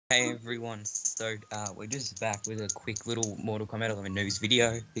Hey everyone, so we're just back with a quick little Mortal Kombat 11 news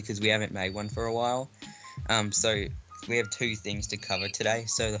video because we haven't made one for a while. So we have two things to cover today.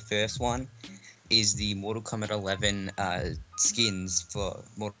 So the first one is the Mortal Kombat 11 skins for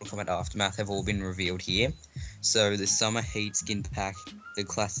Mortal Kombat Aftermath have all been revealed here. So the Summer Heat skin pack, the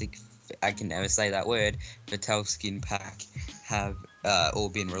classic, I can never say that word, Vital skin pack have all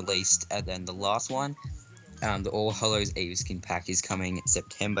been released, and then the last one, the All Hallows Eve skin pack is coming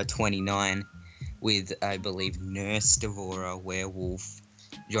September 29 with, I believe, Nurse Devora, Werewolf,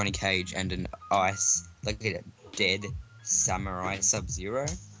 Johnny Cage, and an ice, like a dead samurai Sub-Zero.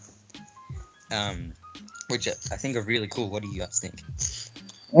 Which I think are really cool. What do you guys think?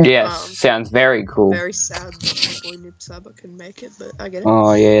 Yes, sounds very cool. Very sad that my boy Nip Saba couldn't make it, but I get it.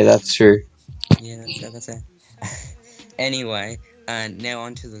 Oh yeah, that's true. Yeah, that's it. Anyway, now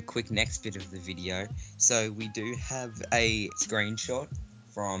on to the quick next bit of the video. So we do have a screenshot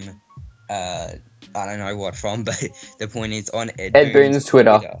from, I don't know what from, but the point is on Ed Boon's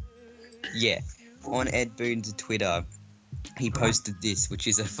Twitter. Yeah, on Ed Boon's Twitter, he posted this, which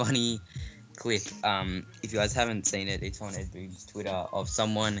is a funny clip. If you guys haven't seen it, it's on Ed Boon's Twitter of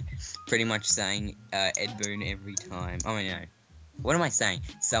someone pretty much saying Ed Boon every time. Oh no, what am I saying?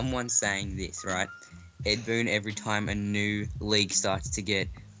 Someone saying this, right? Ed Boon every time a new league starts to get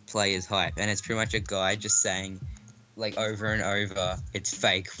players hype, and it's pretty much a guy just saying, like, over and over, it's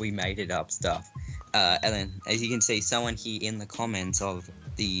fake, we made it up stuff. And then, as you can see, someone here in the comments of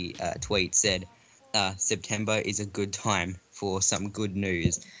the tweet said, September is a good time for some good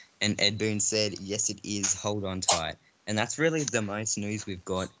news. And Ed Boon said, yes, it is, hold on tight. And that's really the most news we've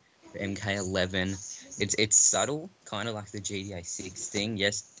got for MK11. It's subtle, kind of like the GTA 6 thing,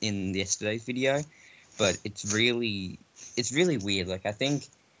 yes, in yesterday's video. But it's really weird. Like, I think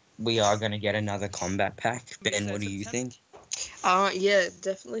we are going to get another combat pack. Ben, what do you think? Yeah,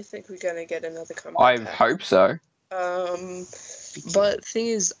 definitely think we're gonna get another combat I pack. hope so. But thing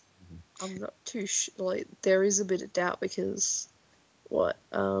is, I'm not too like, there is a bit of doubt because like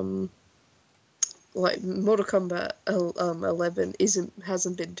Mortal Kombat 11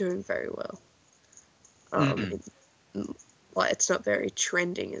 hasn't been doing very well. Like, it's not very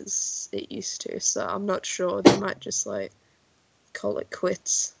trending as it used to, so I'm not sure. They might just, like, call it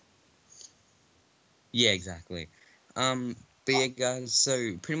quits. Yeah, exactly. But yeah, guys,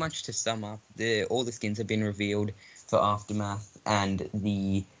 so pretty much to sum up, all the skins have been revealed for Aftermath, and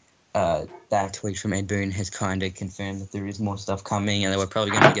that tweet from Ed Boon has kind of confirmed that there is more stuff coming, and that we're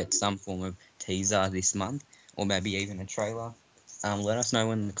probably going to get some form of teaser this month, or maybe even a trailer. Let us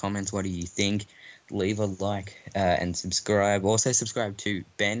know in the comments, what do you think? Leave a like and subscribe. Also subscribe to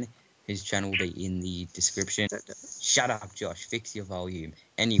Ben. His channel will be in the description. Shut up, Josh. Fix your volume.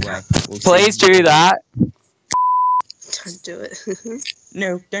 Anyway, Please do that. Don't do it.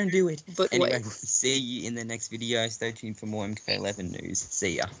 No, don't do it. But anyway, wait. See you in the next video. Stay tuned for more MK11 news.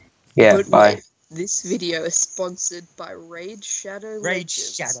 See ya. Yeah, but bye. Wait, this video is sponsored by Raid Shadow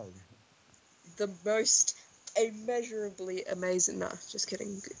Legends. Shadow. The most immeasurably amazing. Nah, just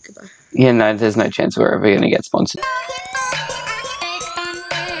kidding. Goodbye. Yeah, no, there's no chance we're ever going to get sponsored.